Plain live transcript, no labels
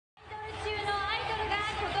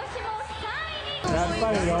やっ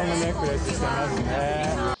ぱりロングネックレスしてますね。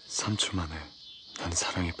 3초 만에 난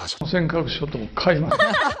사랑에 빠졌다. 생각셔도 가이만.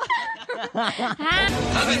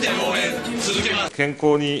 健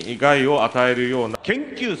康に害を与えるような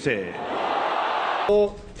研究生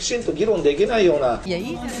きちんと議論できないような。いや、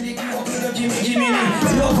いいですね。ナ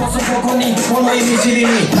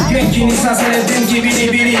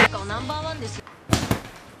ンバーワンですよ。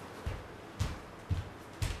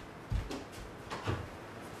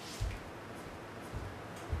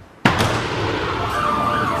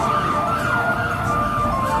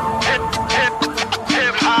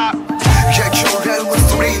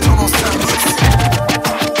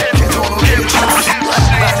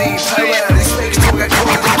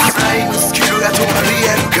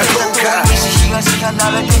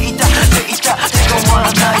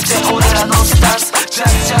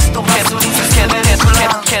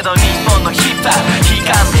けど日本のヒップハップ悲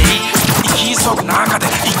観でいい生き急ぐ中で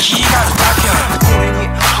生きがるだけこれに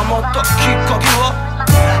ハマったきっかけは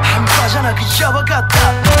半端じゃなくやばかった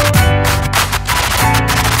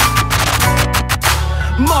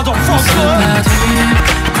マドフォーカー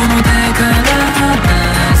この手から離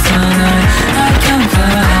さない I can fly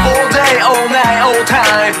All day, all night, all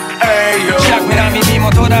time 100メラ耳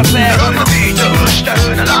元だぜビートした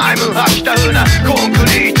風なライム吐きた風なコンク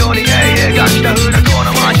リートに描きた風なこ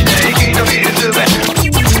の街で生き延びる術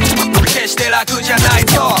決して楽じゃない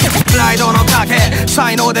ぞプライドの賭け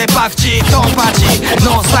才能でパクチードンパチ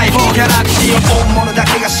ノン細胞ギャラクシー本物だ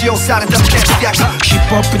けが使用された哲学ヒッ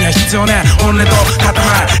プホップには必要ね本音と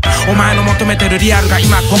塊お前の求めてるリアルが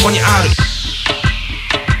今ここにある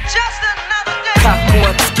カッコ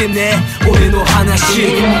はつけねえ俺の話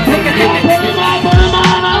全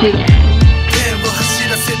部走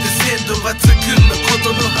らせて鮮度抜群のこと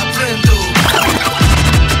のハブレンド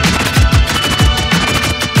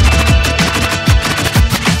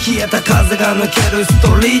冷えた風が抜けるス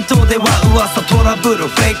トリートでは噂トラブル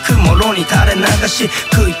フェイクもろに垂れ流し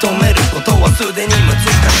食い止めることはすでに難し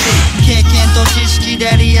い経験と知識で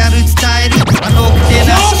リアル伝えるあの手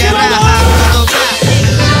なしからハードが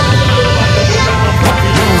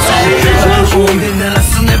音で鳴ら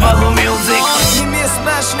すネバーミュージック君はス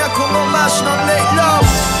マッシュなこのラッシュのレイロー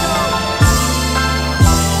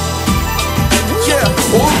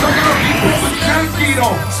大阪のヒップホップキャンティーの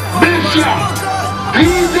メッシャーDJ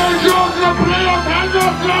ジョージのプレイを誕生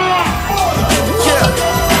する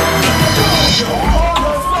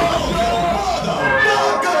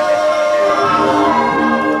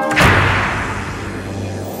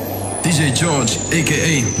DJGEORGE,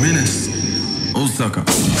 a.k.a. Menace, Osaka.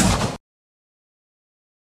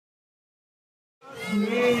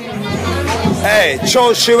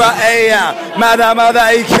調子はええやんまだま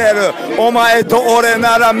だいけるお前と俺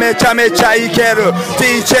ならめちゃめちゃいける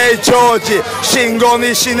DJ ジョージ信号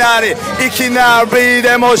にしなりいきなり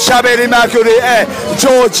でも喋りまくりジ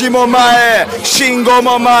ョージも前信号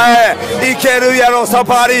も前いけるやろサ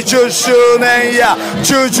ファリ10周年や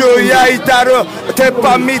重々焼いたる鉄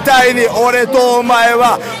板みたいに俺とお前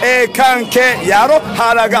は関係やろ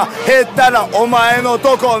腹が減ったらお前の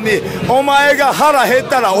とこにお前が腹減っ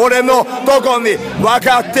たら俺のとこに分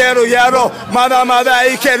かってるやろまだまだ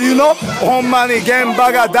いけるのほんまに現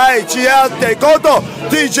場が大事やってこと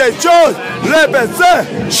DJ ジョージレペ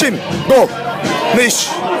ゼンシンボニシ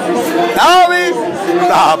ナビ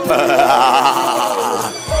ラッ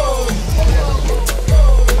プ